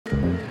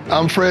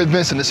I'm Fred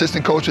Vinson,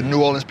 assistant coach of the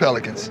New Orleans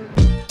Pelicans.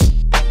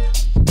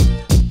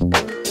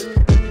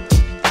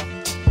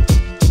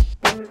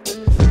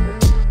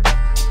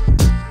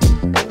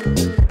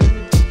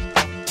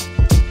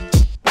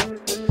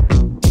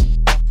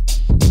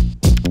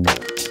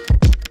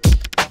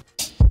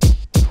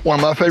 One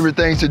of my favorite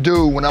things to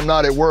do when I'm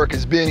not at work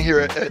is being here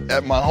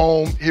at my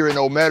home here in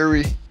Old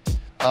Metairie,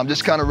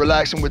 just kind of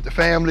relaxing with the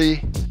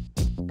family.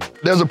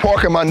 There's a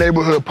park in my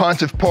neighborhood,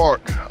 Pontiff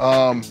Park,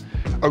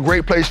 a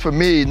great place for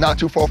me, not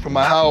too far from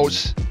my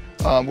house.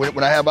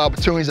 When I have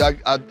opportunities,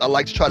 I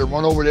like to try to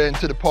run over there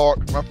into the park,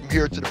 run from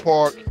here to the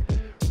park,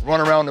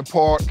 run around the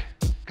park,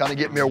 kind of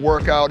get me a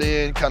workout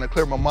in, kind of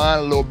clear my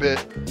mind a little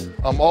bit.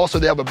 Also,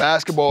 they have a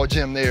basketball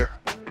gym there.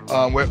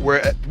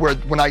 Where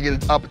when I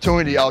get an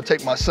opportunity, I'll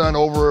take my son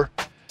over,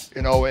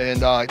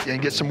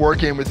 and get some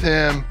work in with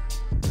him.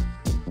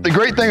 The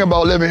great thing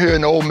about living here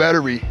in Old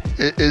Metairie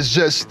is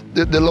just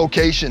the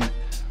location.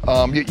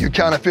 You're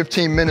kind of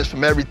 15 minutes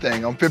from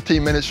everything. I'm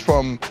 15 minutes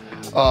from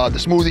the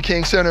Smoothie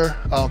King Center,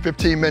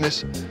 15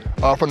 minutes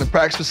from the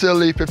practice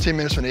facility, 15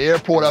 minutes from the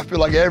airport. I feel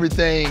like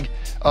everything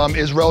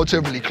is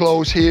relatively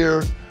close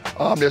here.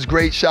 There's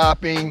great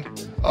shopping,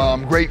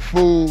 great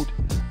food,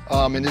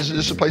 and this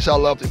is a place I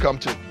love to come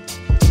to.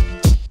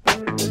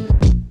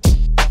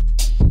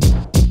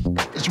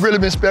 It's really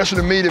been special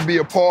to me to be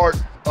a part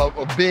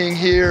of being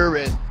here,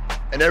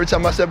 and every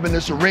time I step in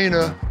this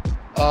arena,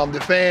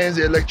 the fans,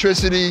 the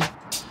electricity,